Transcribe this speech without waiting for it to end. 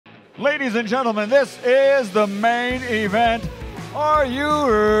Ladies and gentlemen, this is the main event. Are you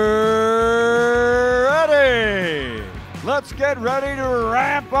ready? Let's get ready to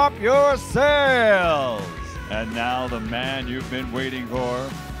ramp up your sales. And now the man you've been waiting for.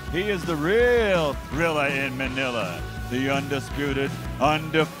 He is the real thriller in Manila. The undisputed,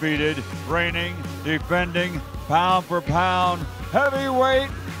 undefeated, reigning, defending, pound for pound,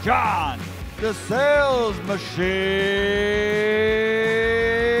 heavyweight John, the sales machine,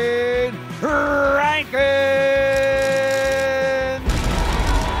 Rankins.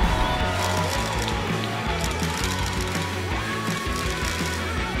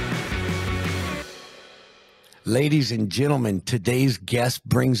 Ladies and gentlemen, today's guest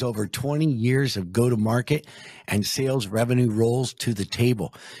brings over 20 years of go-to-market and sales revenue roles to the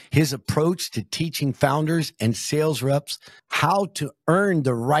table. His approach to teaching founders and sales reps how to earn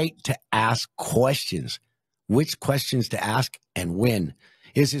the right to ask questions, which questions to ask and when,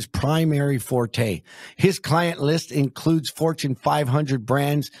 is his primary forte. His client list includes Fortune 500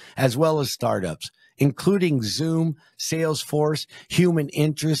 brands as well as startups, including Zoom, Salesforce, Human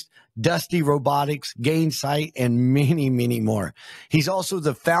Interest, Dusty Robotics, Gainsight, and many, many more. He's also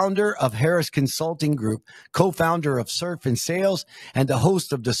the founder of Harris Consulting Group, co-founder of Surf and Sales, and the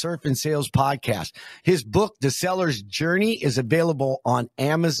host of the Surf and Sales podcast. His book, The Seller's Journey, is available on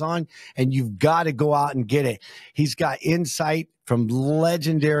Amazon, and you've got to go out and get it. He's got insight from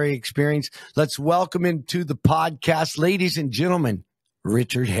legendary experience. Let's welcome him to the podcast. Ladies and gentlemen,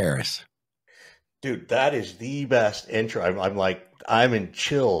 Richard Harris. Dude, that is the best intro. I'm in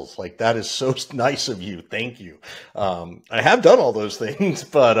chills. Like, that is so nice of you. Thank you. I have done all those things,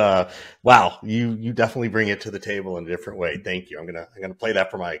 but wow, you definitely bring it to the table in a different way. Thank you. I'm gonna play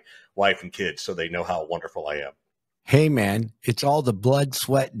that for my wife and kids so they know how wonderful I am. Hey man, it's all the blood,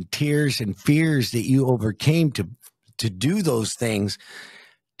 sweat, and tears and fears that you overcame to do those things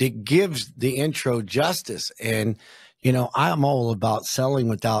that gives the intro justice. And you know, I'm all about selling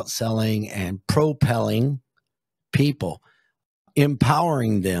without selling and propelling people,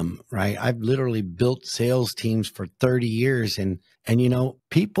 empowering them, right? I've literally built sales teams for 30 years. And you know,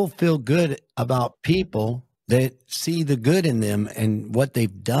 people feel good about people that see the good in them and what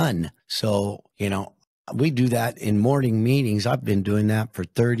they've done. So, you know, we do that in morning meetings. I've been doing that for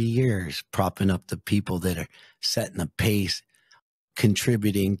 30 years, propping up the people that are setting the pace,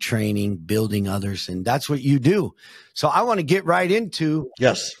 contributing, training, building others. And that's what you do. So I want to get right into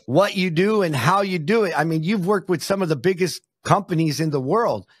what you do and how you do it. I mean, you've worked with some of the biggest companies in the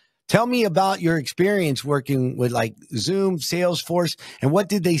world. Tell me about your experience working with like Zoom, Salesforce, and what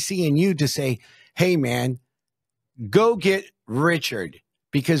did they see in you to say, hey man, go get Richard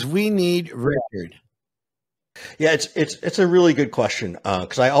because we need Richard. Yeah, it's a really good question.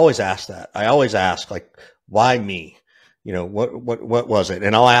 Cause I always ask that. I always ask like, why me? You know, what was it?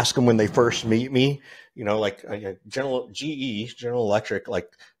 And I'll ask them when they first meet me, you know, like General Electric,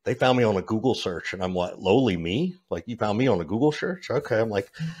 like they found me on a Google search and I'm what, lowly me? Like you found me on a Google search? Okay. I'm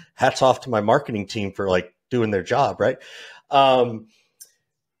like, hats off to my marketing team for like doing their job. Right.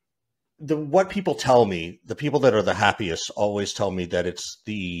 What people tell me, the people that are the happiest always tell me that it's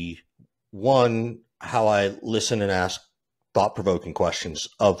the one, how I listen and ask thought-provoking questions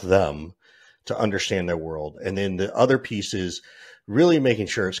of them to understand their world. And then the other piece is really making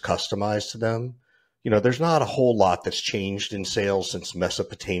sure it's customized to them. You know, there's not a whole lot that's changed in sales since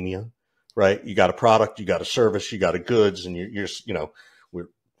Mesopotamia, right? You got a product, you got a service, you got a goods, and you're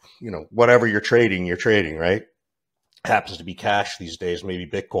whatever you're trading, right? Happens to be cash these days, maybe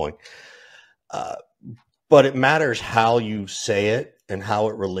Bitcoin. But it matters how you say it and how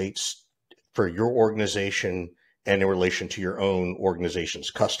it relates for your organization and in relation to your own organization's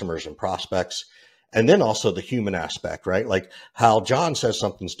customers and prospects. And then also the human aspect, right? Like how John says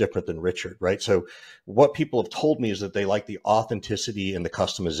something's different than Richard, right? So what people have told me is that they like the authenticity and the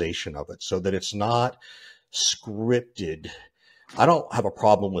customization of it so that it's not scripted. I don't have a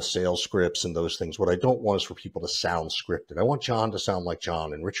problem with sales scripts and those things. What I don't want is for people to sound scripted. I want John to sound like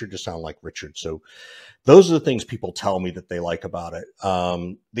John and Richard to sound like Richard. So those are the things people tell me that they like about it.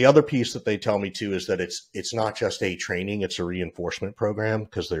 The other piece that they tell me too is that it's not just a training, it's a reinforcement program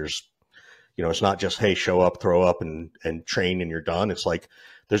because there's, you know, it's not just, hey, show up, throw up and train and you're done. It's like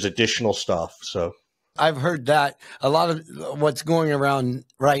there's additional stuff. So I've heard that a lot of what's going around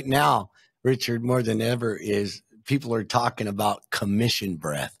right now, Richard, more than ever is people are talking about commission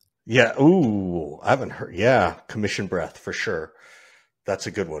breath. Yeah. Ooh, I haven't heard. Yeah. Commission breath for sure. That's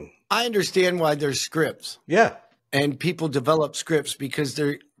a good one. I understand why there's scripts. Yeah. And people develop scripts because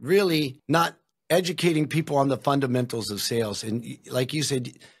they're really not educating people on the fundamentals of sales. And like you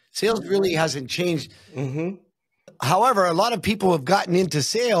said, sales really hasn't changed. Mm-hmm. However, a lot of people have gotten into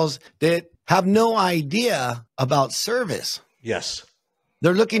sales that have no idea about service. Yes.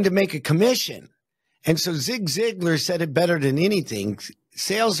 They're looking to make a commission. And so Zig Ziglar said it better than anything.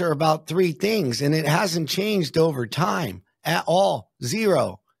 Sales are about three things, and it hasn't changed over time at all.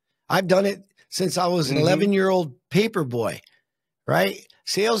 Zero. I've done it since I was an 11-year-old paper boy, right?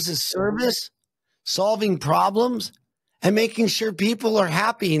 Sales is service, solving problems, and making sure people are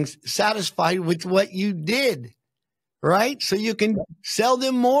happy and satisfied with what you did, right? So you can sell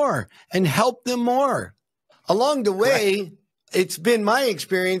them more and help them more. Along the way, it's been my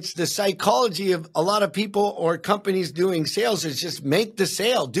experience, the psychology of a lot of people or companies doing sales is just make the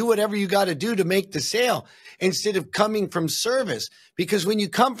sale. Do whatever you got to do to make the sale instead of coming from service. Because when you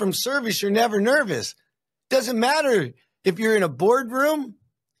come from service, you're never nervous. Doesn't matter if you're in a boardroom,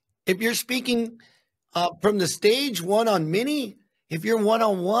 if you're speaking from the stage, one on many, if you're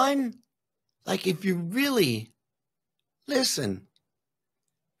one-on-one, like if you really listen,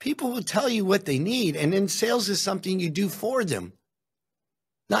 people will tell you what they need. And then sales is something you do for them,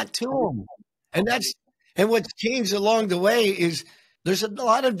 not to them. And what's changed along the way is there's a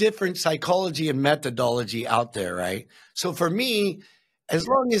lot of different psychology and methodology out there, right? So for me, as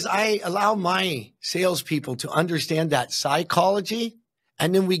long as I allow my salespeople to understand that psychology,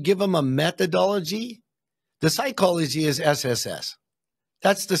 and then we give them a methodology, the psychology is SSS.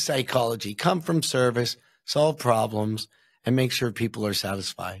 That's the psychology. Come from service, solve problems, and make sure people are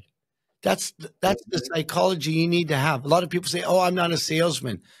satisfied. That's the psychology you need to have. A lot of people say, oh, I'm not a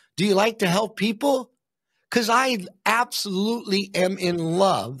salesman. Do you like to help people? Because I absolutely am in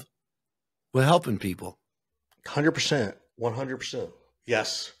love with helping people. 100%. 100%.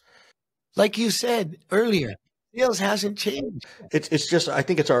 Yes. Like you said earlier, sales hasn't changed. It's just, I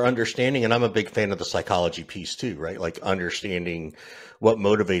think it's our understanding, and I'm a big fan of the psychology piece too, right? Like understanding what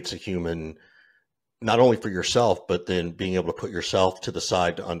motivates a human, not only for yourself, but then being able to put yourself to the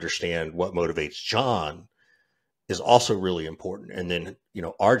side to understand what motivates John is also really important. And then,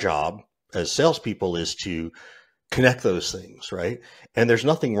 our job as salespeople is to connect those things, right? And there's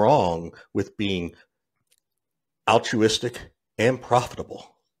nothing wrong with being altruistic and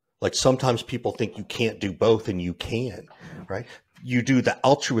profitable. Like sometimes people think you can't do both, and you can, right? You do the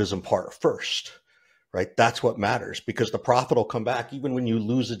altruism part first, right? That's what matters, because the profit will come back even when you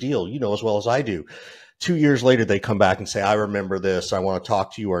lose a deal, as well as I do. 2 years later, they come back and say, I remember this, I want to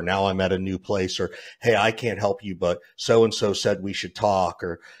talk to you, or now I'm at a new place, or, hey, I can't help you, but so-and-so said we should talk,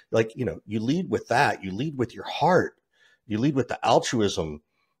 or you lead with that. You lead with your heart. You lead with the altruism.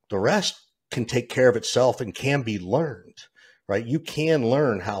 The rest can take care of itself and can be learned, right? You can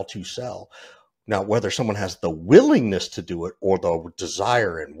learn how to sell. Now, whether someone has the willingness to do it or the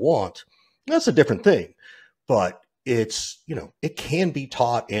desire and want, that's a different thing. But it's, it can be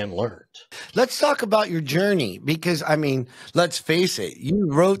taught and learned. Let's talk about your journey, because let's face it,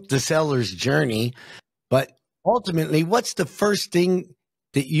 you wrote the seller's journey, but ultimately, what's the first thing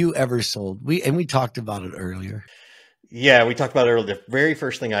that you ever sold? We talked about it earlier. Yeah, we talked about it earlier. The very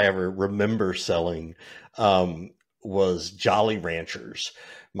first thing I ever remember selling was Jolly Ranchers.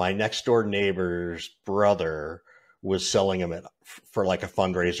 My next door neighbor's brother was selling them for like a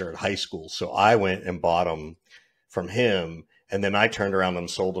fundraiser at high school. So I went and bought them from him, and then I turned around and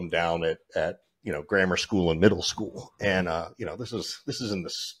sold them down at grammar school and middle school. And this is in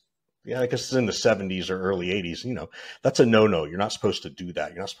this, I guess it's in the 70s or early 80s. That's a no-no. You're not supposed to do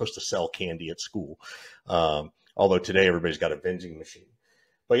that. You're not supposed to sell candy at school. Although today everybody's got a vending machine.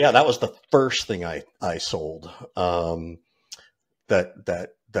 But yeah, that was the first thing I sold. That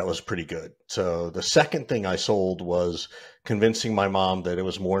was pretty good. So the second thing I sold was convincing my mom that it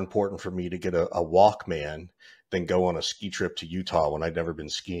was more important for me to get a Walkman than go on a ski trip to Utah when I'd never been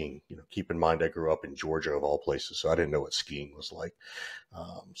skiing. Keep in mind, I grew up in Georgia of all places, so I didn't know what skiing was like.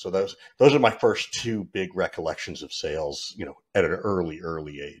 So those are my first two big recollections of sales, at an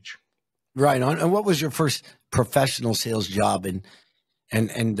early age. Right on. And what was your first professional sales job, and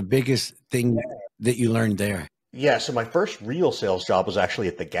the biggest thing that you learned there? Yeah. So my first real sales job was actually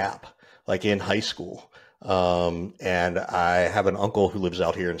at the Gap, like in high school. And I have an uncle who lives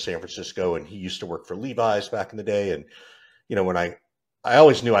out here in San Francisco, and he used to work for Levi's back in the day. And, when I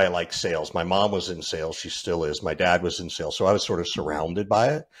always knew I liked sales. My mom was in sales. She still is. My dad was in sales. So I was sort of surrounded by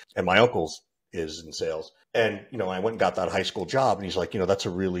it, and my uncle is in sales. And, I went and got that high school job, and he's like, that's a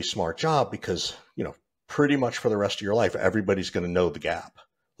really smart job because, pretty much for the rest of your life, everybody's going to know the Gap.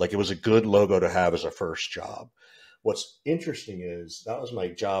 Like, it was a good logo to have as a first job. what's interesting is that was my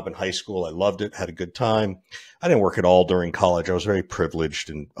job in high school. I loved it, had a good time. I didn't work at all during college. I was very privileged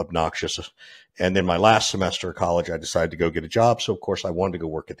and obnoxious. And then my last semester of college, I decided to go get a job. So of course I wanted to go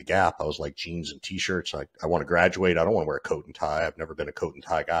work at the Gap. I was like jeans and t-shirts. I want to graduate. I don't want to wear a coat and tie. I've never been a coat and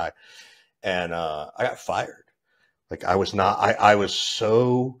tie guy. And I got fired. Like I was not, I was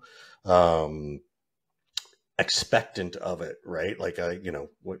so expectant of it, right? Like I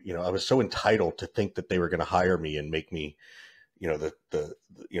was so entitled to think that they were going to hire me and make me,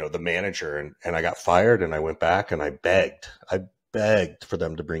 the manager, and I got fired, and I went back and I begged for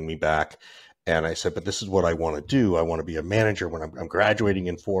them to bring me back. And I said, but this is what I want to do. I want to be a manager when I'm graduating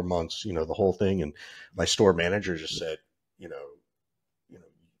in 4 months, the whole thing. And my store manager just said,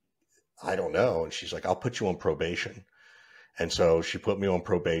 I don't know. And she's like, I'll put you on probation. And so she put me on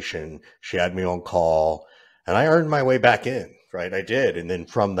probation. She had me on call, and I earned my way back in, right? I did. And then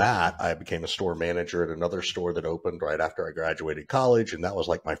from that, I became a store manager at another store that opened right after I graduated college. And that was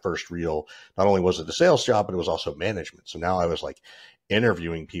like my first real, not only was it a sales job, but it was also management. So now I was like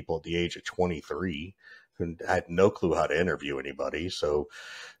interviewing people at the age of 23 who had no clue how to interview anybody. So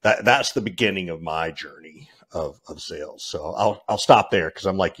that's the beginning of my journey of sales. So I'll stop there because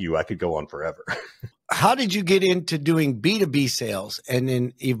I'm like you, I could go on forever. How did you get into doing B2B sales and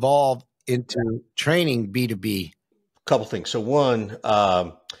then evolve into training B2B? Couple things. So one,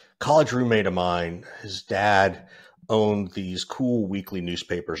 college roommate of mine, his dad owned these cool weekly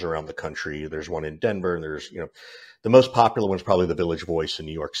newspapers around the country. There's one in Denver, and there's, the most popular one is probably the Village Voice in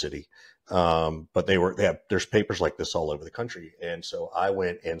New York City. But there's papers like this all over the country. And so I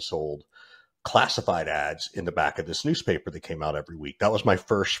went and sold classified ads in the back of this newspaper that came out every week. That was my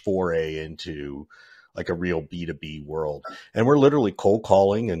first foray into like a real B2B world. And we're literally cold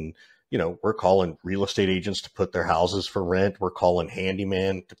calling, and, we're calling real estate agents to put their houses for rent. We're calling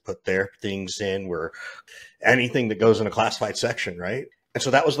handyman to put their things in. We're anything that goes in a classified section, right? And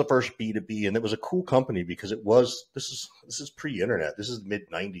so that was the first B2B. And it was a cool company because this is pre-internet. This is the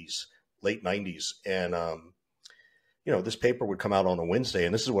mid-90s, late 90s. And, this paper would come out on a Wednesday,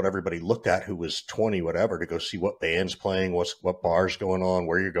 and this is what everybody looked at who was 20, whatever, to go see what band's playing, what bar's going on,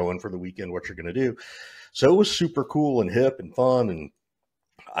 where you're going for the weekend, what you're going to do. So it was super cool and hip and fun, and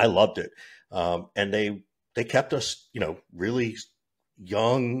I loved it. And they kept us, really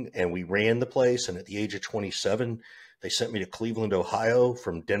young, and we ran the place. And at the age of 27, they sent me to Cleveland, Ohio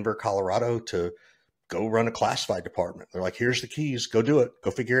from Denver, Colorado to go run a classified department. They're like, here's the keys, go do it,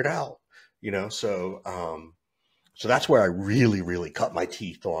 go figure it out. So that's where I really, really cut my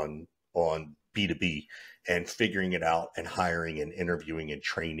teeth on B2B and figuring it out and hiring and interviewing and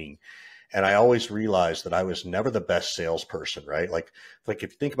training. And I always realized that I was never the best salesperson, right? Like if you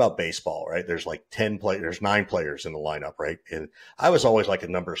think about baseball, right? There's like 10 players, there's 9 players in the lineup, right? And I was always like a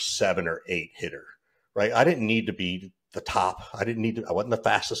number 7 or 8 hitter, right? I didn't need to be the top. I wasn't the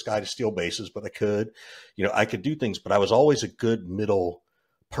fastest guy to steal bases, but I could, I could do things, but I was always a good middle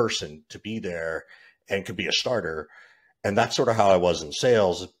person to be there and could be a starter. And that's sort of how I was in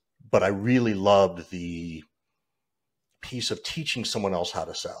sales. But I really loved the piece of teaching someone else how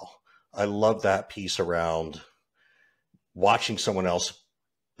to sell. I love that piece around watching someone else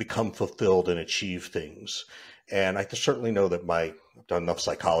become fulfilled and achieve things. And I certainly know that I've done enough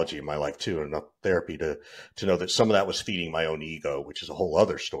psychology in my life too, and enough therapy to know that some of that was feeding my own ego, which is a whole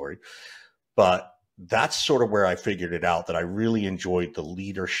other story. But that's sort of where I figured it out, that I really enjoyed the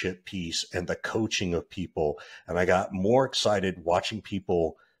leadership piece and the coaching of people. And I got more excited watching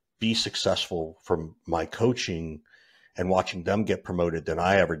people be successful from my coaching and watching them get promoted than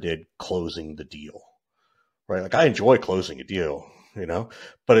I ever did closing the deal, right? Like I enjoy closing a deal,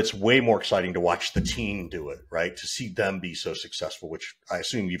 but it's way more exciting to watch the team do it, right? To see them be so successful, which I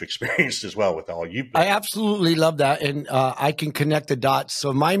assume you've experienced as well with all you've done. I absolutely love that. And I can connect the dots.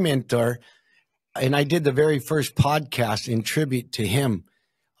 So my mentor, and I did the very first podcast in tribute to him,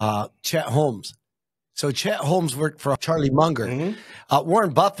 Chet Holmes. So Chet Holmes worked for Charlie Munger,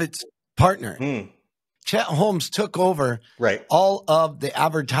 Warren Buffett's partner. Chet Holmes took over all of the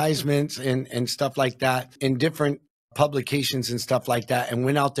advertisements and stuff like that in different publications and stuff like that, and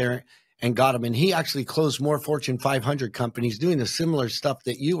went out there and got them. And he actually closed more Fortune 500 companies doing the similar stuff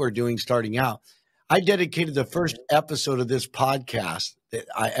that you were doing starting out. I dedicated the first episode of this podcast that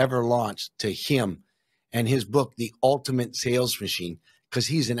I ever launched to him and his book, The Ultimate Sales Machine, because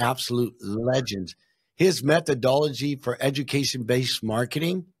he's an absolute legend. His methodology for education-based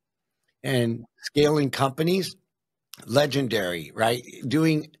marketing and scaling companies, legendary, right?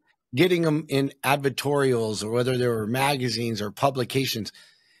 Getting them in advertorials, or whether they were magazines or publications,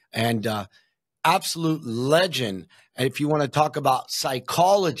 and absolute legend. And if you want to talk about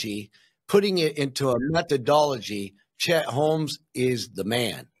psychology, putting it into a methodology, Chet Holmes is the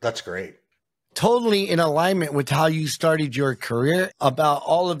man. That's great. Totally in alignment with how you started your career, about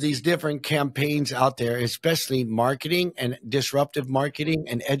all of these different campaigns out there, especially marketing and disruptive marketing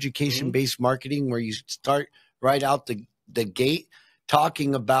and education-based marketing, where you start right out the gate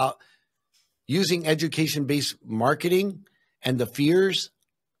talking about using education-based marketing and the fears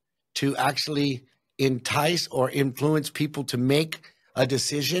to actually entice or influence people to make a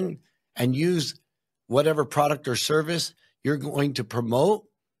decision and use whatever product or service you're going to promote.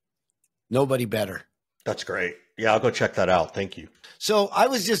 Nobody better. That's great. Yeah, I'll go check that out. Thank you. So I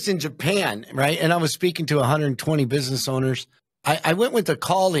was just in Japan, right? And I was speaking to 120 business owners. I went with a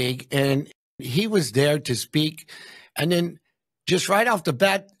colleague and he was there to speak. And then just right off the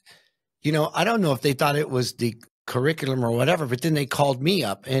bat, you know, I don't know if they thought it was the curriculum or whatever, but then they called me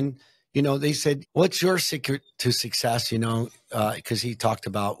up and, you know, they said, what's your secret to success? You know, because he talked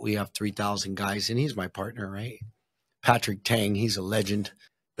about, we have 3,000 guys and he's my partner, right? Patrick Tang, he's a legend.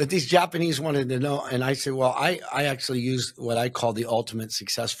 But these Japanese wanted to know. And I said, well, I actually use what I call the ultimate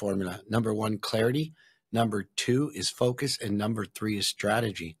success formula. Number 1, clarity. Number 2 is focus. And number 3 is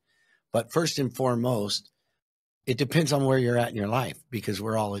strategy. But first and foremost, it depends on where you're at in your life, because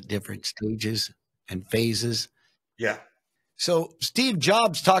we're all at different stages and phases. Yeah. So Steve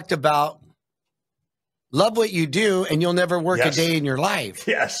Jobs talked about love what you do and you'll never work a day in your life.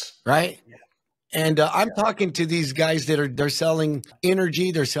 Yes. Right? Yeah. And I'm talking to these guys that they're selling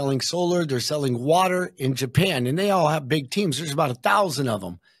energy, they're selling solar, they're selling water in Japan, and they all have big teams. There's about 1,000 of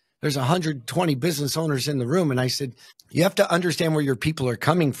them. There's 120 business owners in the room. And I said, you have to understand where your people are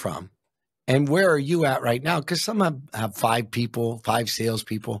coming from and where are you at right now? Because some have 5 people, 5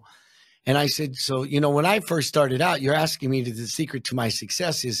 salespeople. And I said, so, you know, when I first started out, you're asking me the secret to my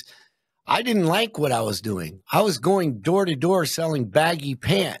success is I didn't like what I was doing. I was going door to door selling baggy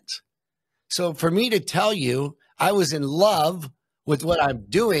pants. So for me to tell you I was in love with what I'm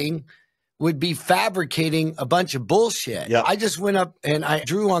doing would be fabricating a bunch of bullshit. Yep. I just went up and I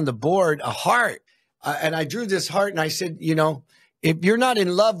drew on the board a heart. And I drew this heart and I said, you know, if you're not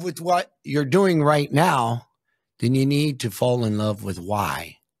in love with what you're doing right now, then you need to fall in love with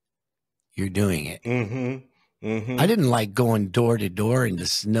why you're doing it. I didn't like going door to door in the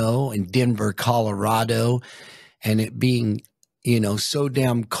snow in Denver, Colorado, and it being, you know, so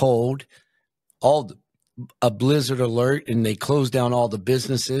damn cold. A blizzard alert, and they closed down all the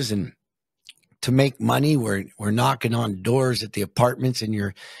businesses, and to make money, we're knocking on doors at the apartments, and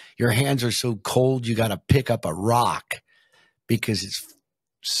your hands are so cold you got to pick up a rock because it's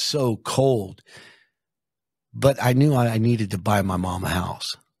so cold. But I knew I needed to buy my mom a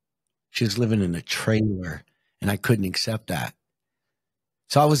house. She was living in a trailer, and I couldn't accept that.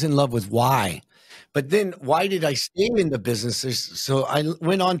 So I was in love with why. But then why did I stay in the businesses? So I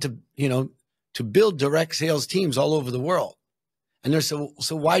went on to, you know, to build direct sales teams all over the world. And they're so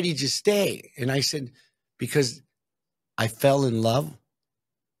why did you stay? And I said, because I fell in love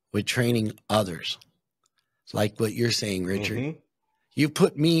with training others. It's like what you're saying, Richard. You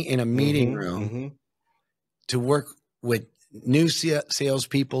put me in a meeting room to work with new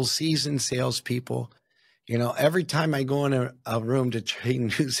salespeople, seasoned salespeople. You know, every time I go in a room to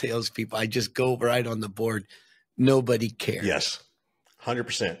train new salespeople, I just go right on the board. Nobody cares. Yes,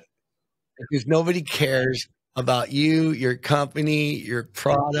 100%. Because nobody cares about you, your company, your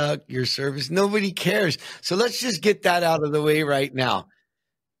product, your service. Nobody cares. So let's just get that out of the way right now.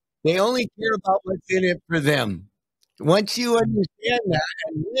 They only care about what's in it for them. Once you understand that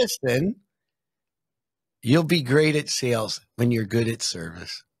and listen, you'll be great at sales when you're good at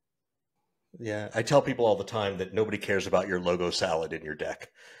service. Yeah, I tell people all the time that nobody cares about your logo salad in your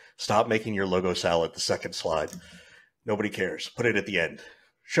deck. Stop making your logo salad the second slide. Nobody cares. Put it at the end.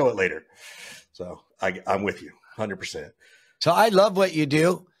 Show it later. So I'm with you 100%. So I love what you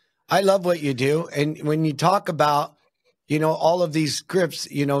do. I love what you do. And when you talk about, you know, all of these scripts,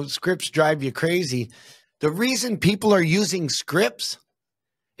 you know, scripts drive you crazy. The reason people are using scripts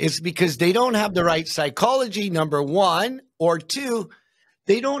is because they don't have the right psychology, number 1, or 2,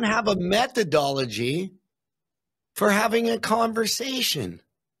 they don't have a methodology for having a conversation.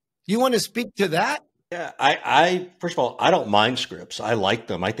 You want to speak to that? Yeah, I first of all, I don't mind scripts. I like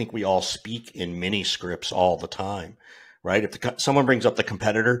them. I think we all speak in mini scripts all the time, right? If someone brings up the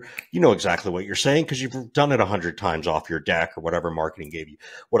competitor, you know exactly what you're saying because you've done it 100 times off your deck or whatever marketing gave you.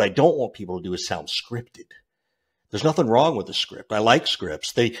 What I don't want people to do is sound scripted. There's nothing wrong with a script. I like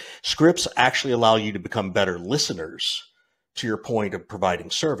scripts. Scripts actually allow you to become better listeners to your point of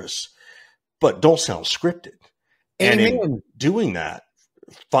providing service, but don't sound scripted. And in doing that,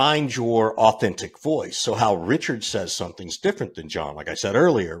 find your authentic voice. So how Richard says something's different than John, like I said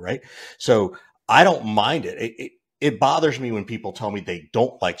earlier, right? So I don't mind it. It bothers me when people tell me they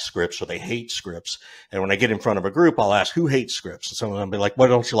don't like scripts or they hate scripts. And when I get in front of a group, I'll ask, who hates scripts? And some of them will be like, what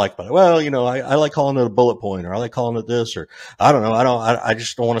don't you like about it? Well, I like calling it a bullet point, or I like calling it this, or I don't know. I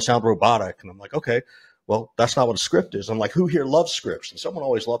just don't want to sound robotic. And I'm like, okay, well, that's not what a script is. I'm like, who here loves scripts? And someone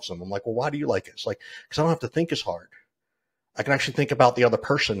always loves them. I'm like, well, why do you like it? It's like, because I don't have to think as hard. I can actually think about the other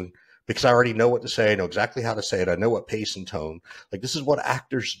person because I already know what to say. I know exactly how to say it. I know what pace and tone. Like, this is what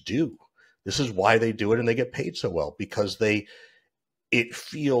actors do. This is why they do it, and they get paid so well, because it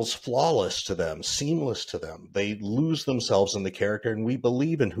feels flawless to them, seamless to them. They lose themselves in the character, and we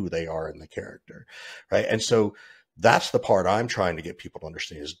believe in who they are in the character, right? And so that's the part I'm trying to get people to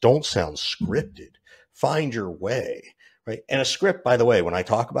understand is don't sound scripted. Find your way, right? And a script, by the way, when I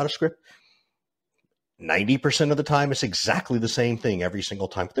talk about a script, 90% of the time, it's exactly the same thing every single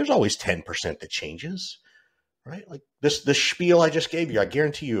time. But there's always 10% that changes, right? Like this spiel I just gave you, I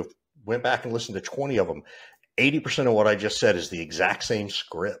guarantee you, if went back and listened to 20 of them, 80% of what I just said is the exact same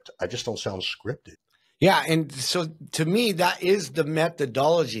script. I just don't sound scripted. Yeah. And so to me, that is the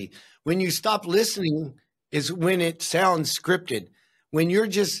methodology. When you stop listening is when it sounds scripted. When you're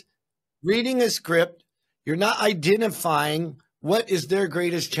just reading a script, you're not identifying what is their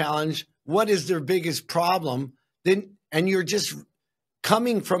greatest challenge, what is their biggest problem, and you're just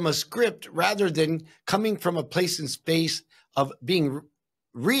coming from a script rather than coming from a place and space of being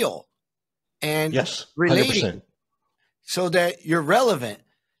real and yes, 100%. Relating so that you're relevant.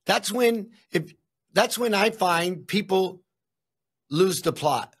 That's when I find people lose the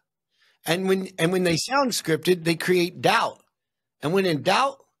plot. And when they sound scripted, they create doubt. And when in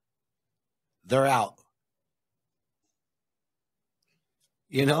doubt, they're out.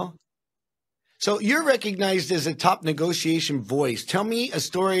 So you're recognized as a top negotiation voice. Tell me a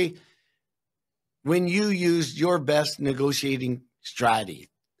story when you used your best negotiating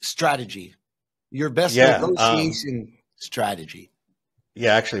strategy. Your best negotiation strategy.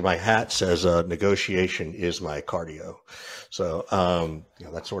 Yeah, actually, my hat says negotiation is my cardio. So,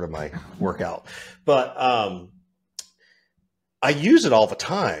 that's sort of my workout. But I use it all the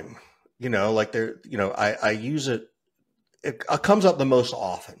time. I use it. It comes up the most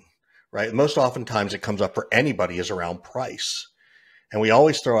often, right? Most oftentimes it comes up for anybody is around price. And we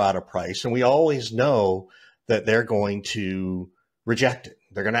always throw out a price, and we always know that they're going to reject it.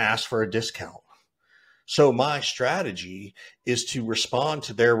 They're going to ask for a discount. So my strategy is to respond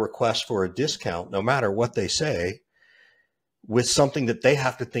to their request for a discount, no matter what they say, with something that they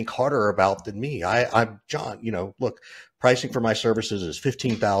have to think harder about than me. I'm John, look, pricing for my services is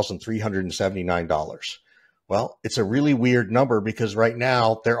 $15,379. Well, it's a really weird number because right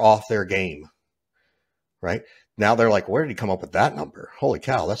now they're off their game, right? Now they're like, where did he come up with that number? Holy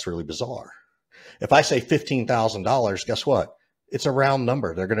cow, that's really bizarre. If I say $15,000, guess what? It's a round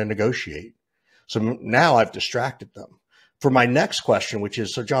number. They're going to negotiate. So now I've distracted them. For my next question, which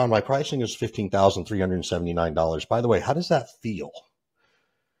is, so John, my pricing is $15,379. By the way, how does that feel?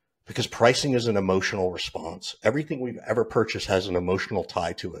 Because pricing is an emotional response. Everything we've ever purchased has an emotional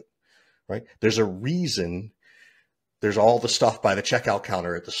tie to it, right? There's a reason there's all the stuff by the checkout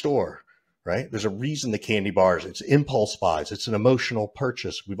counter at the store, right? There's a reason the candy bars, it's impulse buys. It's an emotional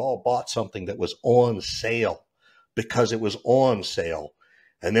purchase. We've all bought something that was on sale because it was on sale.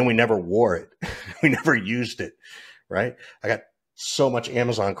 And then we never wore it. We never used it, right? I got so much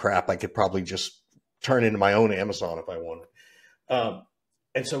Amazon crap, I could probably just turn into my own Amazon if I wanted.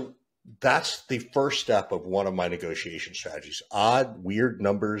 And so that's the first step of one of my negotiation strategies. Odd, weird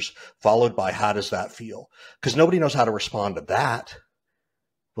numbers followed by how does that feel? Because nobody knows how to respond to that.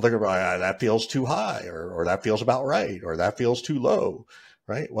 Well, they're going to be, that feels too high, or that feels about right, or that feels too low,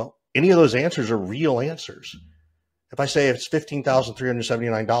 right? Well, any of those answers are real answers. If I say it's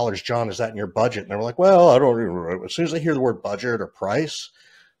 $15,379, John, is that in your budget? And they're like, well, I don't even, as soon as they hear the word budget or price,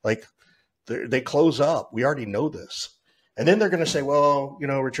 like they close up. We already know this. And then they're going to say, well,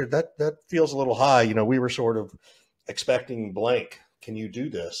 Richard, that feels a little high. We were sort of expecting blank. Can you do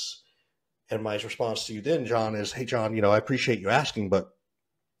this? And my response to you then, John, is, hey, John, I appreciate you asking, but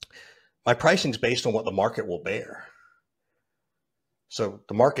my pricing is based on what the market will bear. So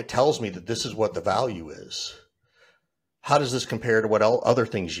the market tells me that this is what the value is. How does this compare to what other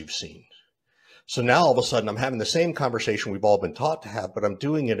things you've seen? So now all of a sudden I'm having the same conversation we've all been taught to have, but I'm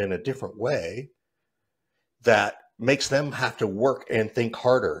doing it in a different way that makes them have to work and think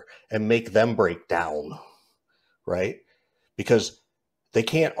harder and make them break down, right? Because they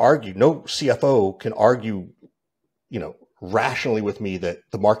can't argue. No CFO can argue, rationally with me that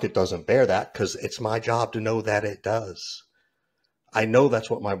the market doesn't bear that, because it's my job to know that it does. I know that's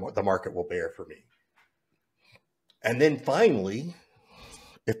what the market will bear for me. And then finally,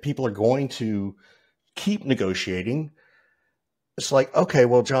 if people are going to keep negotiating, it's like, okay,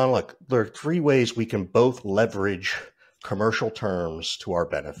 well, John, look, there are 3 ways we can both leverage commercial terms to our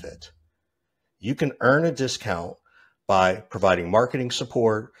benefit. You can earn a discount by providing marketing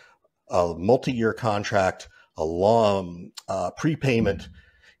support, a multi-year contract, a long prepayment.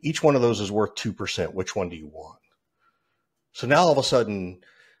 Each one of those is worth 2%. Which one do you want? So now all of a sudden,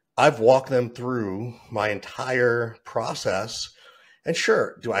 I've walked them through my entire process. And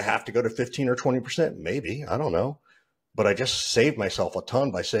sure, do I have to go to 15 or 20%? Maybe, I don't know. But I just saved myself a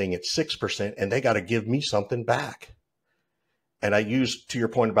ton by saying it's 6%, and they got to give me something back. And I used, to your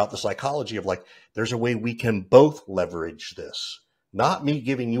point about the psychology of like, there's a way we can both leverage this. Not me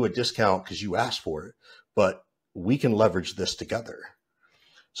giving you a discount because you asked for it, but we can leverage this together.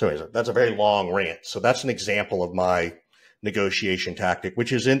 So anyways, that's a very long rant. So that's an example of my negotiation tactic,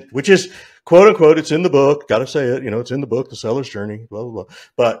 which is quote unquote, it's in the book. Got to say it, it's in the book, The Seller's Journey, blah, blah, blah.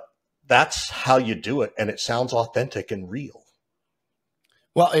 But that's how you do it. And it sounds authentic and real.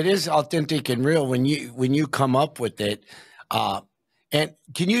 Well, it is authentic and real when you come up with it. And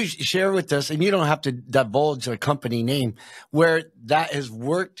can you share with us, and you don't have to divulge a company name, where that has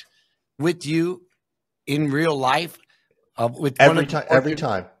worked with you in real life? With every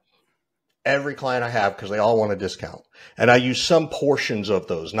time. Every client I have, because they all want a discount. And I use some portions of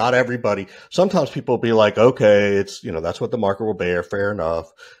those, not everybody. Sometimes people will be like, okay, it's, that's what the market will bear. Fair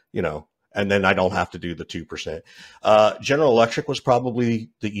enough. And then I don't have to do the 2%. General Electric was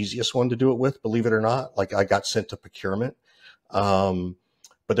probably the easiest one to do it with, believe it or not. Like I got sent to procurement. But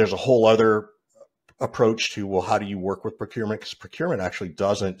there's a whole other approach to, well, how do you work with procurement? Because procurement actually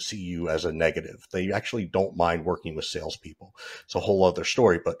doesn't see you as a negative. They actually don't mind working with salespeople. It's a whole other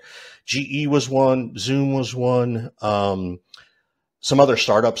story. But GE was one, Zoom was one. Some other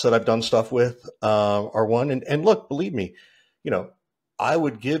startups that I've done stuff with are one. And look, believe me, I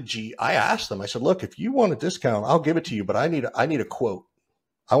would give I asked them, I said, look, if you want a discount, I'll give it to you, but I need a quote.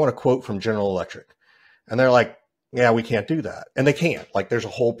 I want a quote from General Electric. And they're like, yeah, we can't do that. And they can't. Like, there's a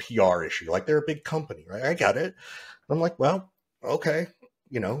whole PR issue. Like, they're a big company, right? I got it. I'm like, well, okay.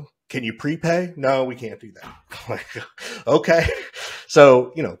 Can you prepay? No, we can't do that. Like, okay.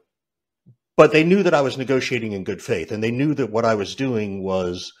 So, but they knew that I was negotiating in good faith. And they knew that what I was doing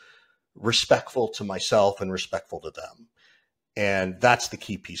was respectful to myself and respectful to them. And that's the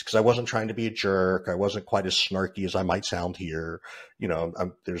key piece, because I wasn't trying to be a jerk. I wasn't quite as snarky as I might sound here.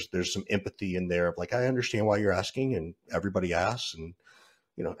 There's some empathy in there of like, I understand why you're asking, and everybody asks, and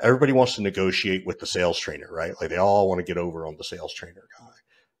everybody wants to negotiate with the sales trainer, right? Like they all want to get over on the sales trainer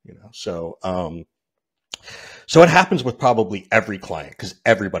guy, So it happens with probably every client, because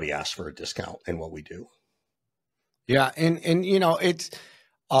everybody asks for a discount in what we do. Yeah, and it's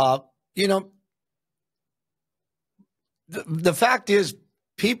The fact is,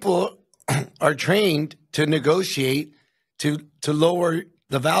 people are trained to negotiate to lower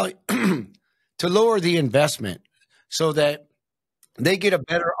the value, to lower the investment, so that they get a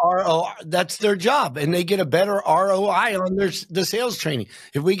better ROI. That's their job, and they get a better ROI on the sales training.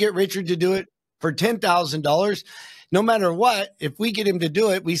 If we get Richard to do it for $10,000, no matter what, if we get him to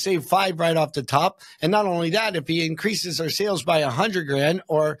do it, we save $5 right off the top. And not only that, if he increases our sales by $100,000,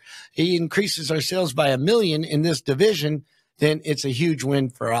 or he increases our sales by $1 million in this division, then it's a huge win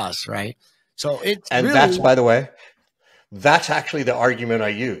for us, right? So that's, by the way, that's actually the argument I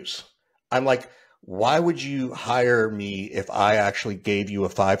use. I'm like, why would you hire me if I actually gave you a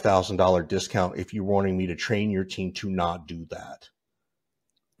 $5,000 discount if you're wanting me to train your team to not do that?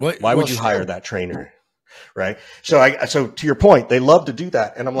 Why would you hire that trainer? Right. So to your point, they love to do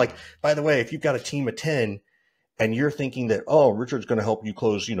that. And I'm like, by the way, if you've got a team of 10 and you're thinking that, oh, Richard's going to help you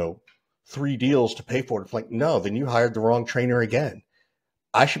close, 3 deals to pay for it. It's like, no, then you hired the wrong trainer again.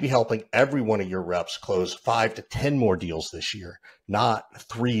 I should be helping every one of your reps close 5 to 10 more deals this year, not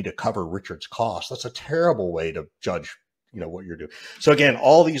 3 to cover Richard's cost. That's a terrible way to judge, what you're doing. So again,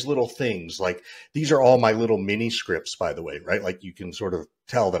 all these little things, like these are all my little mini scripts, by the way, right? Like you can sort of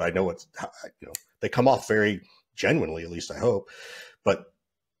tell that I know they come off very genuinely, at least I hope. But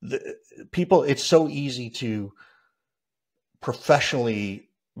it's so easy to professionally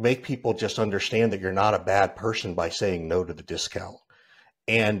make people just understand that you're not a bad person by saying no to the discount,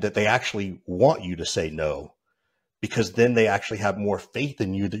 and that they actually want you to say no, because then they actually have more faith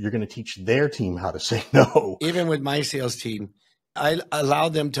in you that you're going to teach their team how to say no. Even with my sales team, I allow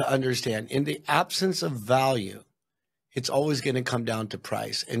them to understand, in the absence of value, it's always going to come down to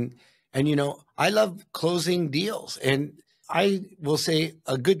price. And I love closing deals, and I will say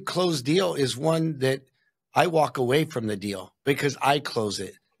a good closed deal is one that I walk away from the deal because I close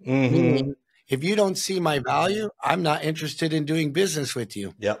it. Mm-hmm. Meaning, if you don't see my value, I'm not interested in doing business with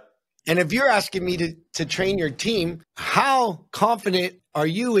you. Yep. And if you're asking me to train your team, how confident are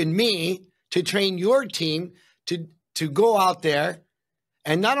you in me to train your team to go out there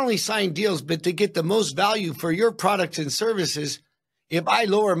and not only sign deals, but to get the most value for your products and services if I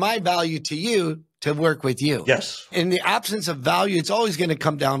lower my value to you to work with you? Yes. In the absence of value, it's always going to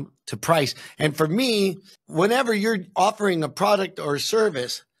come down to price. And for me, whenever you're offering a product or a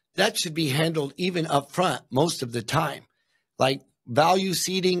service, that should be handled even up front most of the time. Like value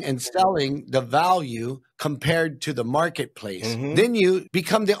seeding and selling the value compared to the marketplace. Mm-hmm. Then you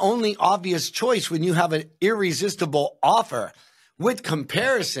become the only obvious choice when you have an irresistible offer. With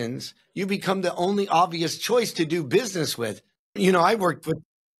comparisons, you become the only obvious choice to do business with. You know, I worked with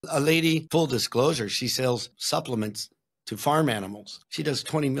a lady, full disclosure, she sells supplements to farm animals. She does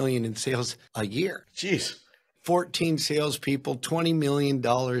 $20 million in sales a year. Jeez. 14 salespeople, $20 million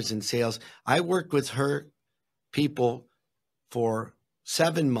in sales. I worked with her people for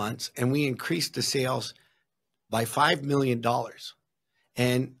 7 months, and we increased the sales by $5 million.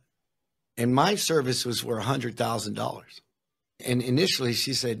 And my services were $100,000. And initially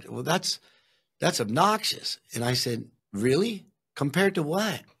she said, well, that's obnoxious. And I said, really? Compared to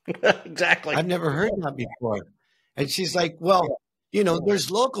what? Exactly. I've never heard that before. And she's like, well, you know, there's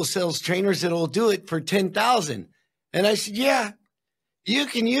local sales trainers that'll do it for 10,000. And I said, yeah, you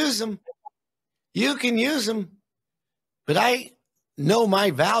can use them. You can use them. But I know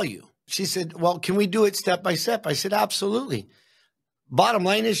my value. She said, well, can we do it step by step? I said, absolutely. Bottom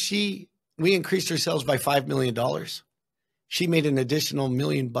line is we increased her sales by $5 million. She made an additional $1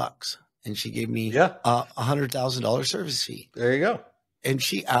 million and she gave me a $100,000 service fee. There you go. And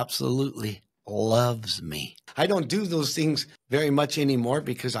she absolutely loves me. I don't do those things very much anymore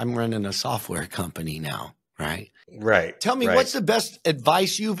because I'm running a software company now, right? Right. Tell me, what's the best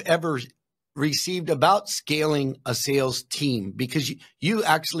advice you've ever received about scaling a sales team? Because you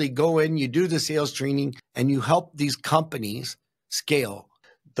actually go in, you do the sales training, and you help these companies scale.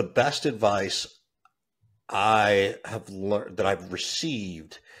 The best advice I have learned that I've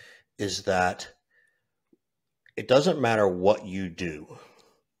received is that it doesn't matter what you do,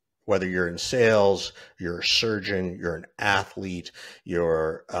 whether you're in sales, you're a surgeon, you're an athlete,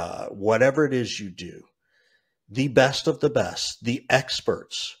 you're whatever it is you do. The best of the best, the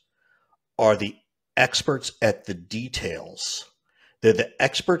experts, are the experts at the details. They're the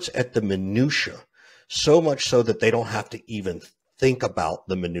experts at the minutia, so much so that they don't have to even think about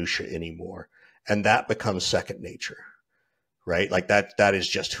the minutia anymore. And that becomes second nature, right? Like that is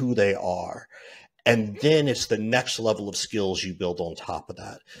just who they are. And then it's the next level of skills you build on top of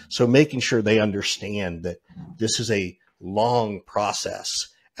that. So making sure they understand that this is a long process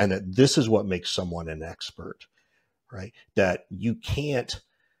and that this is what makes someone an expert, right? That you can't,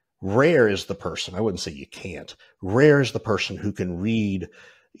 rare is the person, I wouldn't say you can't, rare is the person who can read,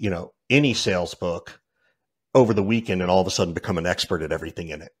 you know, any sales book over the weekend and all of a sudden become an expert at everything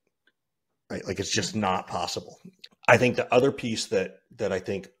in it, right? Like it's just not possible. I think the other piece that I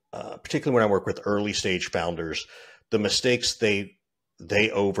think, particularly when I work with early stage founders, the mistakes they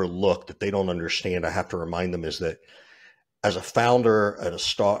overlook that they don't understand, I have to remind them is that as a founder at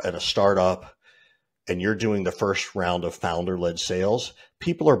a startup, and you're doing the first round of founder-led sales,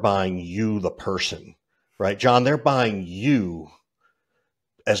 people are buying you, the person, right? John, they're buying you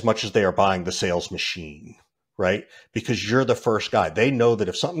as much as they are buying the sales machine, right? Because you're the first guy. They know that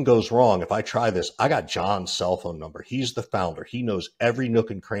if something goes wrong, if I try this, I got John's cell phone number. He's the founder. He knows every nook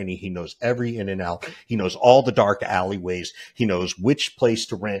and cranny. He knows every in and out. He knows all the dark alleyways. He knows which place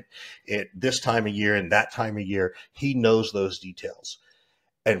to rent at this time of year and that time of year. He knows those details.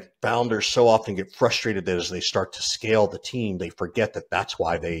 And founders so often get frustrated that as they start to scale the team, they forget that that's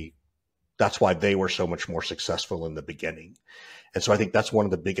why they were so much more successful in the beginning. And so I think that's one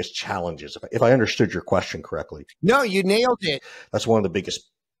of the biggest challenges. If I understood your question correctly. No, you nailed it. That's one of the biggest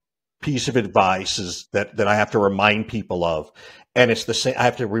piece of advice is that I have to remind people of. And it's the same, I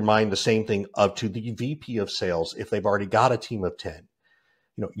have to remind the same thing to the VP of sales if they've already got a team of 10.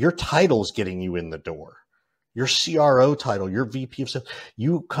 You know, your title's getting you in the door. Your CRO title, your VP of sales,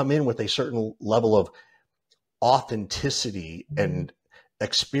 you come in with a certain level of authenticity and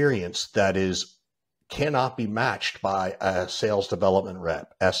experience that cannot be matched by a sales development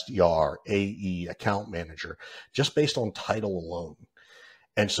rep, SDR, AE, account manager, just based on title alone.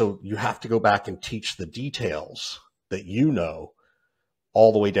 And so you have to go back and teach the details that you know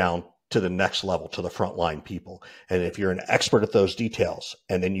all the way down to the next level, to the frontline people. And if you're an expert at those details,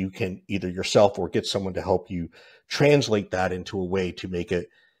 and then you can either yourself or get someone to help you translate that into a way to make it,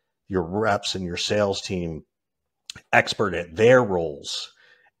 your reps and your sales team expert at their roles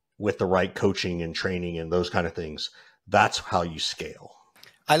with the right coaching and training and those kind of things, that's how you scale.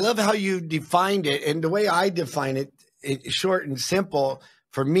 I love how you defined it. And the way I define it, short and simple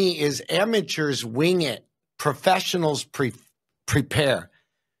for me, is amateurs wing it. Professionals prepare.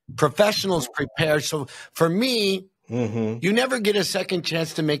 Professionals prepare. So for me, you never get a second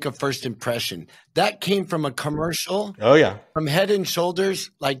chance to make a first impression. That came from a commercial. Oh, yeah. From Head and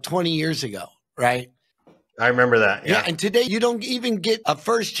Shoulders like 20 years ago, right? I remember that. Yeah. And today you don't even get a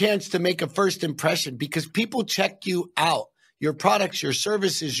first chance to make a first impression because people check you out. Your products, your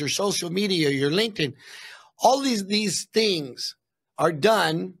services, your social media, your LinkedIn, all these things are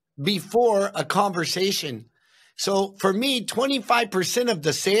done before a conversation. So for me, 25% of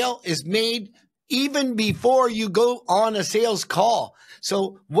the sale is made even before you go on a sales call.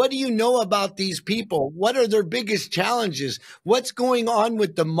 So what do you know about these people? What are their biggest challenges? What's going on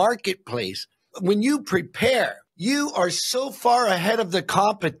with the marketplace? When you prepare, you are so far ahead of the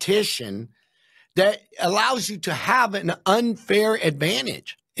competition that allows you to have an unfair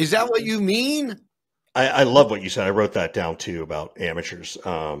advantage. Is that what you mean? I love what you said. I wrote that down too about amateurs.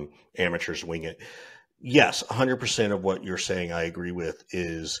 Amateurs wing it. Yes, 100% of what you're saying I agree with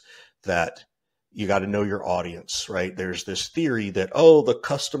is that you got to know your audience, right? There's this theory that, oh, the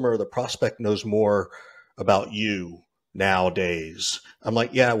customer, the prospect knows more about you nowadays. I'm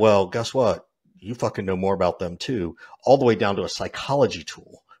like, yeah, well, guess what? You fucking know more about them too, all the way down to a psychology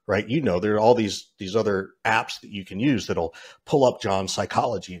tool. Right. You know, there are all these other apps that you can use that'll pull up John's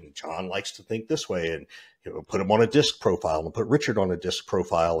psychology, and John likes to think this way, and put him on a disc profile and put Richard on a disc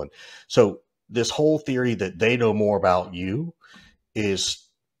profile. And so this whole theory that they know more about you is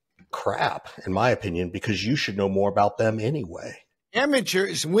crap, in my opinion, because you should know more about them anyway.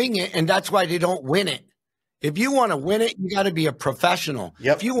 Amateurs wing it, and that's why they don't win it. If you want to win it, you got to be a professional.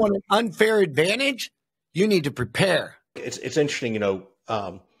 Yep. If you want an unfair advantage, you need to prepare. It's interesting,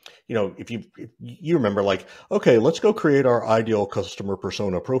 if you remember, like, okay, let's go create our ideal customer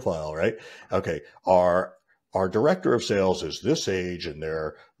persona profile, right? Okay, our director of sales is this age, and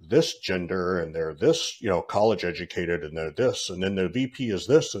they're this gender, and they're this, college educated, and they're this, and then the VP is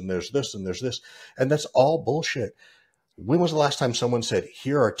this, and there's this, and there's this, and that's all bullshit. When was the last time someone said,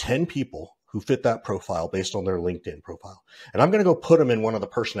 here are 10 people who fit that profile based on their LinkedIn profile, and I'm going to go put them in one of the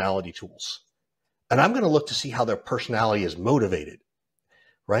personality tools, and I'm going to look to see how their personality is motivated.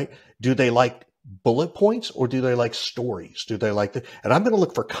 Right? Do they like bullet points, or do they like stories? Do they like and I'm going to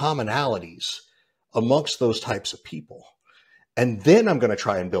look for commonalities amongst those types of people. And then I'm going to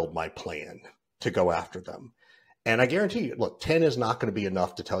try and build my plan to go after them. And I guarantee you, look, 10 is not going to be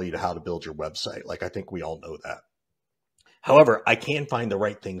enough to tell you how to build your website. Like, I think we all know that. However, I can find the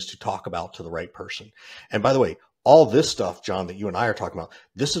right things to talk about to the right person. And by the way, all this stuff, John, that you and I are talking about,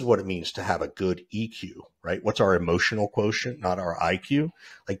 this is what it means to have a good EQ, right? What's our emotional quotient, not our IQ?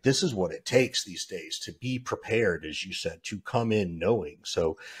 Like, this is what it takes these days to be prepared, as you said, to come in knowing.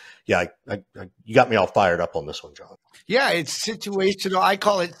 So, yeah, you got me all fired up on this one, John. Yeah, it's situational. I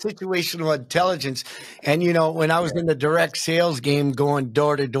call it situational intelligence. And, when I was in the direct sales game going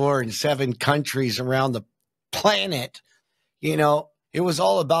door to door in 7 countries around the planet, it was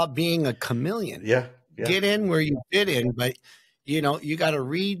all about being a chameleon. Yeah. Get in where you fit in, but you got to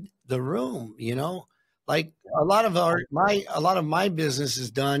read the room. Like a lot of my business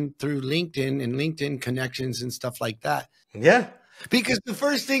is done through LinkedIn and LinkedIn connections and stuff like that. Yeah, because the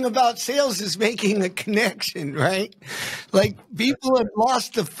first thing about sales is making a connection, right? Like, people have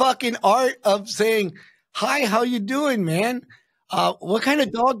lost the fucking art of saying, "Hi, how you doing, man? What kind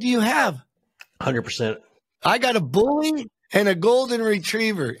of dog do you have?" 100%. I got a bully and a golden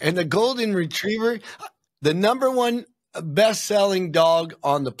retriever. And the golden retriever, the #1 best-selling dog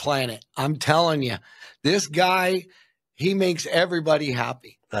on the planet. I'm telling you, this guy, he makes everybody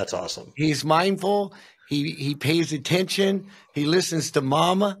happy. That's awesome. He's mindful. He pays attention. He listens to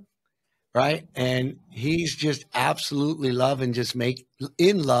mama, right? And he's just absolutely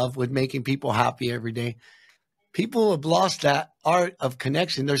in love with making people happy every day. People have lost that art of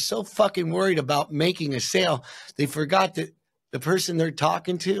connection. They're so fucking worried about making a sale. They forgot that the person they're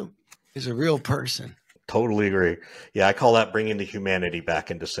talking to is a real person. Totally agree. Yeah, I call that bringing the humanity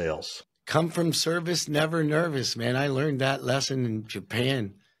back into sales. Come from service, never nervous, man. I learned that lesson in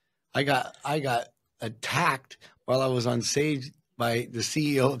Japan. I got attacked while I was on stage by the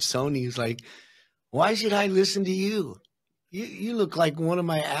CEO of Sony. He's like, "Why should I listen to you? You look like one of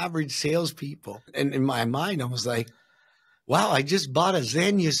my average salespeople." And in my mind, I was like, wow, I just bought a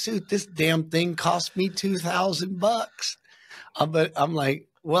Xenia suit. This damn thing cost me $2,000. But I'm like,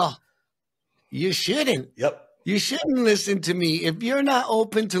 well, you shouldn't. Yep. You shouldn't listen to me. If you're not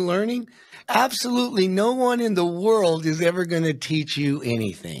open to learning, absolutely no one in the world is ever going to teach you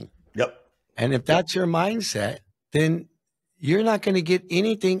anything. Yep. And if that's your mindset, then you're not going to get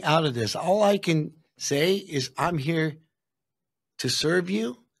anything out of this. All I can say is I'm here to serve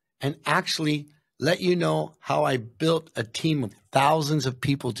you and actually let you know how I built a team of thousands of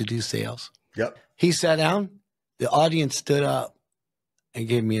people to do sales. Yep. He sat down, the audience stood up and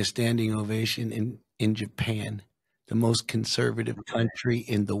gave me a standing ovation in Japan, the most conservative country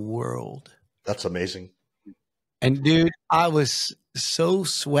in the world. That's amazing. And dude, I was so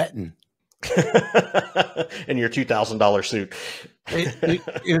sweating. In your $2,000 suit.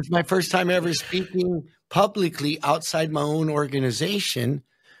 It was my first time ever speaking publicly outside my own organization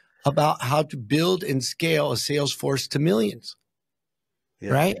about how to build and scale a sales force to millions.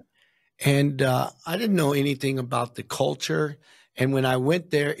 Yeah. Right. And I didn't know anything about the culture. And when I went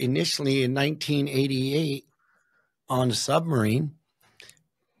there initially in 1988 on a submarine,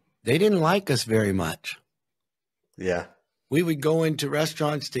 they didn't like us very much. Yeah. We would go into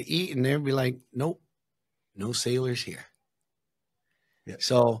restaurants to eat and they'd be like, nope, no sailors here. Yeah.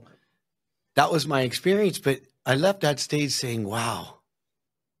 So that was my experience. But I left that stage saying, wow,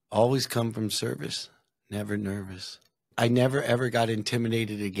 always come from service, never nervous. I never, ever got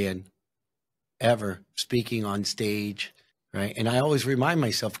intimidated again, ever speaking on stage, right? And I always remind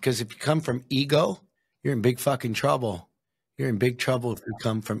myself, because if you come from ego, you're in big fucking trouble. You're in big trouble if you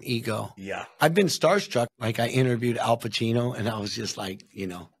come from ego. Yeah. I've been starstruck. Like I interviewed Al Pacino and I was just like, you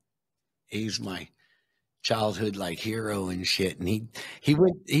know, he's my childhood like hero and shit. And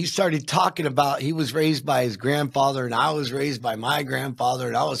he started talking about, he was raised by his grandfather and I was raised by my grandfather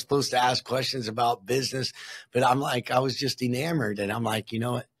and I was supposed to ask questions about business, but I'm like, I was just enamored and I'm like, you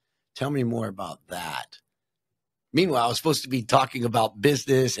know what? Tell me more about that. Meanwhile, I was supposed to be talking about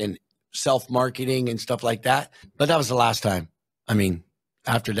business and self-marketing and stuff like that. But that was the last time. I mean,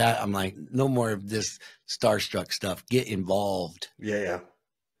 after that, I'm like, no more of this starstruck stuff. Get involved. Yeah.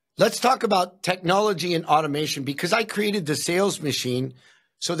 Let's talk about technology and automation, because I created the sales machine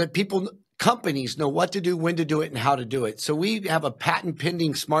so that companies know what to do, when to do it, and how to do it. So we have a patent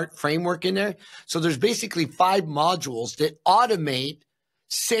pending smart framework in there. So there's basically 5 modules that automate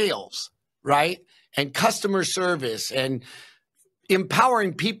sales, right? And customer service and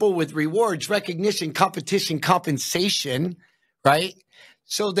empowering people with rewards, recognition, competition, compensation, right?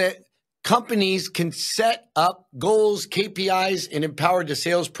 So that companies can set up goals, KPIs, and empower the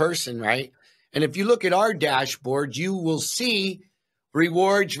salesperson, right? And if you look at our dashboard, you will see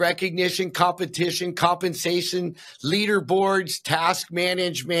rewards, recognition, competition, compensation, leaderboards, task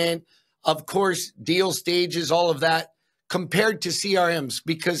management, of course, deal stages, all of that compared to CRMs,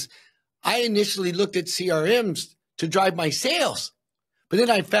 because I initially looked at CRMs to drive my sales. But then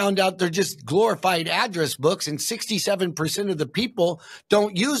I found out they're just glorified address books and 67% of the people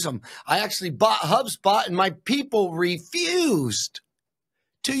don't use them. I actually bought HubSpot and my people refused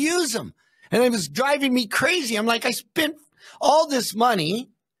to use them. And it was driving me crazy. I'm like, I spent all this money,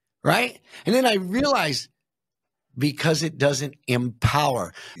 right? And then I realized because it doesn't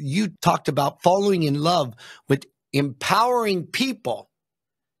empower. You talked about falling in love with empowering people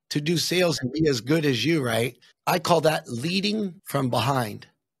to do sales and be as good as you, right? I call that leading from behind.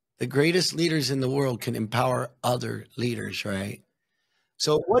 The greatest leaders in the world can empower other leaders, right?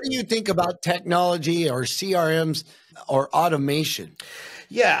 So what do you think about technology or CRMs or automation?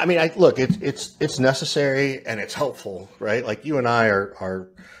 Yeah, I mean, look, it's necessary and it's helpful, right? Like you and I are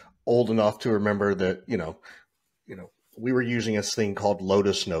old enough to remember that, you know, we were using this thing called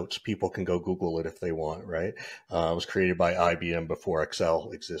Lotus Notes. People can go Google it if they want, right? It was created by IBM before Excel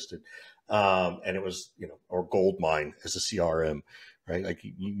existed. And it was, or Goldmine as a CRM, right? Like,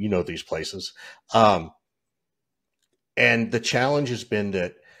 you know, these places. And the challenge has been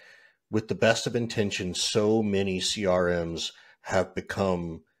that with the best of intentions, so many CRMs have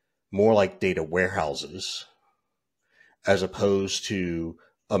become more like data warehouses as opposed to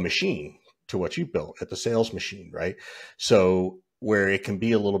a machine, to what you built at the sales machine, right? So where it can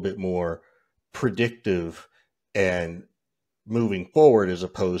be a little bit more predictive and moving forward as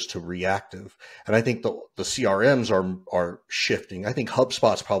opposed to reactive. And I think the CRMs are shifting. I think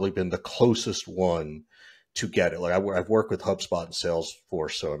HubSpot's probably been the closest one to get it. Like I've worked with HubSpot and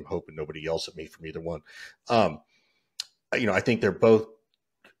Salesforce, so I'm hoping nobody yells at me from either one. I think they're both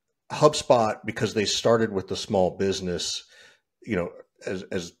HubSpot because they started with the small business,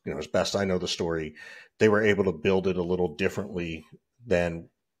 as best I know the story, they were able to build it a little differently than,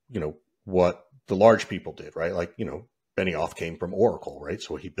 what the large people did, right? Like, Benioff came from Oracle, right?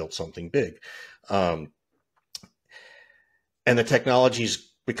 So he built something big. And the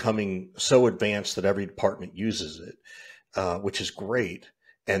technology's becoming so advanced that every department uses it, which is great,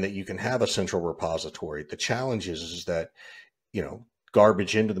 and that you can have a central repository. The challenge is that,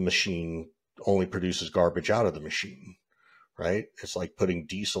 garbage into the machine only produces garbage out of the machine, right? It's like putting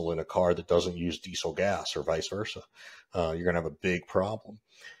diesel in a car that doesn't use diesel gas, or vice versa. You're going to have a big problem.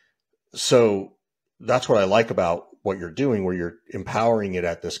 So that's what I like about what you're doing, where you're empowering it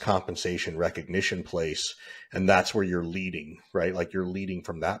at this compensation recognition place. And that's where you're leading, right? Like you're leading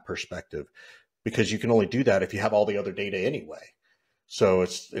from that perspective, because you can only do that if you have all the other data anyway. So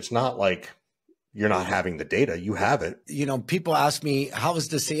it's not like you're not having the data, you have it. People ask me, how is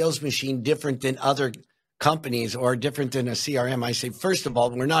the sales machine different than other companies or different than a CRM? I say, first of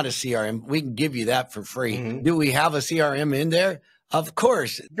all, we're not a CRM. We can give you that for free. Mm-hmm. Do we have a CRM in there? Of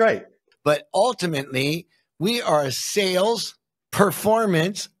course. Right. But ultimately, we are a sales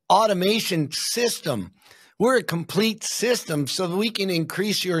performance automation system. We're a complete system so that we can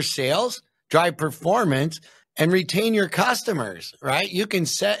increase your sales, drive performance, and retain your customers, right? You can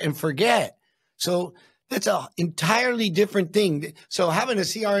set and forget. So that's an entirely different thing. So having a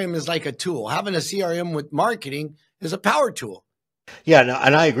CRM is like a tool. Having a CRM with marketing is a power tool. Yeah,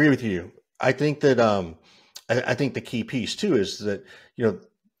 and I agree with you. I think that I think the key piece too is that,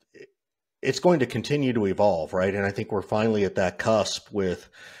 it's going to continue to evolve, right? And I think we're finally at that cusp with,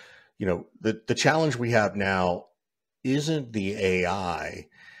 the challenge we have now isn't the AI.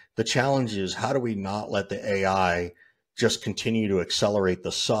 The challenge is, how do we not let the AI just continue to accelerate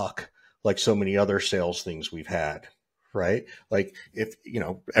the suck like so many other sales things we've had, right? Like if,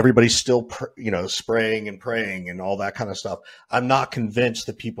 everybody's still, spraying and praying and all that kind of stuff, I'm not convinced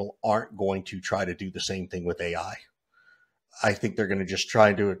that people aren't going to try to do the same thing with AI. I think they're going to just try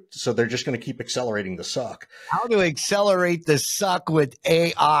and do it. So they're just going to keep accelerating the suck. How to accelerate the suck with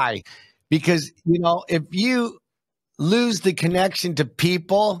AI? Because, if you lose the connection to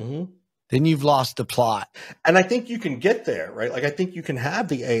people, mm-hmm. then you've lost the plot. And I think you can get there, right? Like I think you can have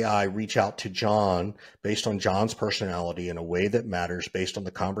the AI reach out to John based on John's personality in a way that matters, based on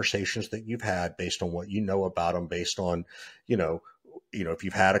the conversations that you've had, based on what you know about him, based on, if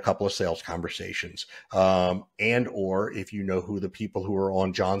you've had a couple of sales conversations, and or if you know who the people who are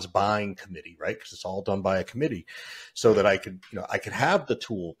on John's buying committee, right? Because it's all done by a committee, so that I could have the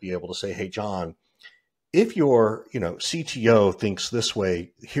tool be able to say, hey, John, if your CTO thinks this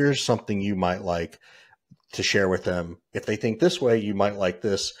way, here's something you might like to share with them. If they think this way, you might like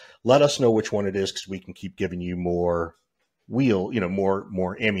this. Let us know which one it is, because we can keep giving you more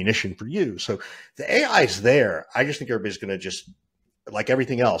more ammunition for you. So the AI is there. I just think everybody's going to just, like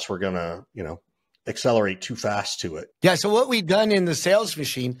everything else, we're going to, accelerate too fast to it. Yeah. So what we've done in the sales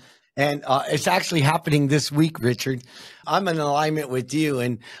machine, and it's actually happening this week, Richard, I'm in alignment with you,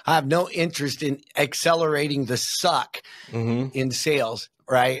 and I have no interest in accelerating the suck mm-hmm. in sales,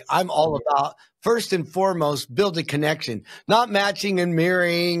 right? I'm all about, first and foremost, build a connection, not matching and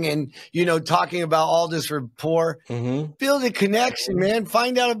mirroring and, talking about all this rapport. Mm-hmm. Build a connection, man.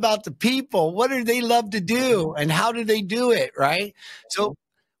 Find out about the people. What do they love to do and how do they do it, right? So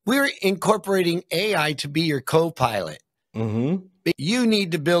we're incorporating AI to be your co-pilot. Mm-hmm. You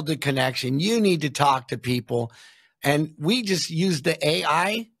need to build a connection. You need to talk to people. And we just use the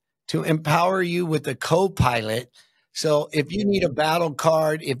AI to empower you with a co-pilot. So if you need a battle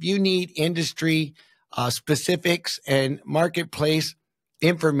card, if you need industry specifics and marketplace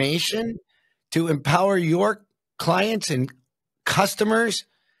information to empower your clients and customers,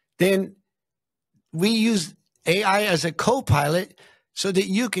 then we use AI as a co-pilot so that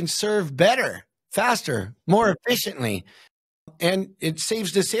you can serve better, faster, more efficiently. And it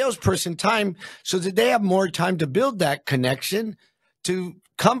saves the salesperson time so that they have more time to build that connection, to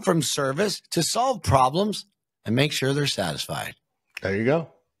come from service, to solve problems, and make sure they're satisfied. There you go.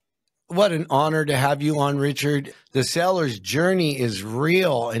 What an honor to have you on, Richard. The seller's journey is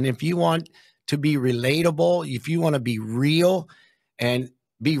real. And if you want to be relatable, if you want to be real and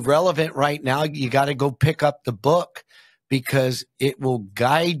be relevant right now, you got to go pick up the book, because it will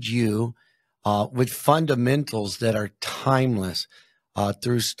guide you with fundamentals that are timeless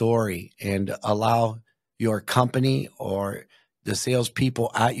through story, and allow your company or the salespeople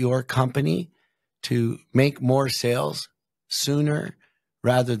at your company to make more sales sooner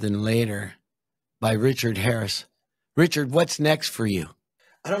rather than later, by Richard Harris. Richard, what's next for you?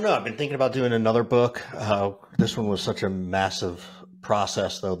 I don't know. I've been thinking about doing another book. This one was such a massive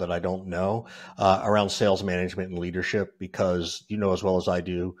process, though, that I don't know around sales management and leadership, because as well as I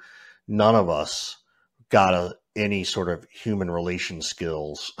do, none of us got any sort of human relation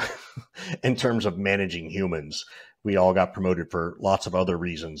skills in terms of managing humans. We all got promoted for lots of other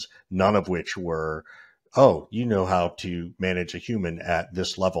reasons, none of which were oh, you know how to manage a human at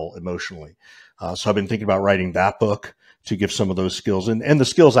this level emotionally. So I've been thinking about writing that book to give some of those skills, and the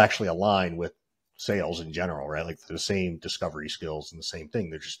skills actually align with sales in general, right? Like the same discovery skills and the same thing.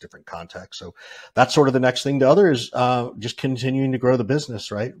 They're just different contexts. So that's sort of the next thing. The other is just continuing to grow the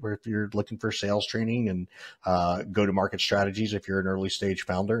business, right? Where if you're looking for sales training and go-to-market strategies, if you're an early stage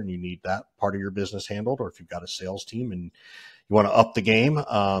founder and you need that part of your business handled, or if you've got a sales team and you want to up the game,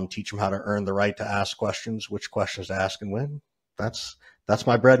 teach them how to earn the right to ask questions, which questions to ask and when. That's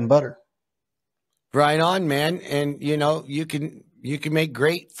my bread and butter. Right on, man. And you can make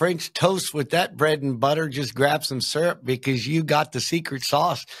great French toast with that bread and butter. Just grab some syrup because you got the secret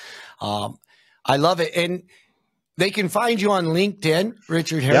sauce. I love it. And they can find you on LinkedIn,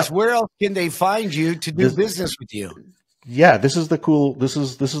 Richard Harris. Yep. Where else can they find you to do business with you? Yeah, this is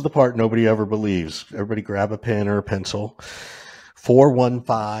the part nobody ever believes. Everybody grab a pen or a pencil.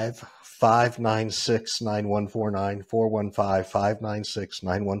 415-596-9149,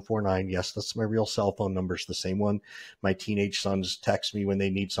 415-596-9149. Yes, that's my real cell phone number. It's the same one my teenage sons text me when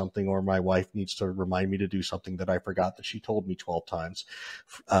they need something, or my wife needs to remind me to do something that I forgot that she told me 12 times.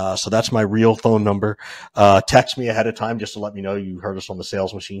 So that's my real phone number. Text me ahead of time just to let me know you heard us on the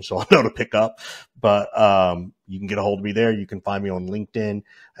sales machine, so I'll know to pick up. But you can get a hold of me there. You can find me on LinkedIn,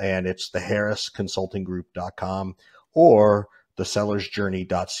 and it's theharrisconsultinggroup.com or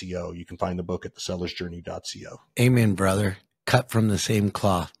thesellersjourney.co. You can find the book at thesellersjourney.co. Amen, brother. Cut from the same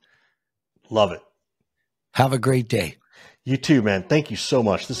cloth. Love it. Have a great day. You too, man. Thank you so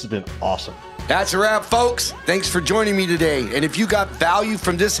much. This has been awesome. That's a wrap, folks. Thanks for joining me today. And if you got value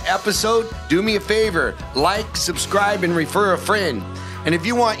from this episode, do me a favor. Like, subscribe, and refer a friend. And if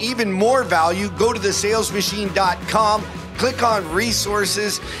you want even more value, go to thesalesmachine.com. Click on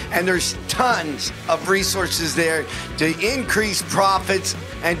resources, and there's tons of resources there to increase profits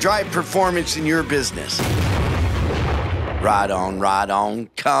and drive performance in your business. Right on,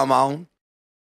 come on.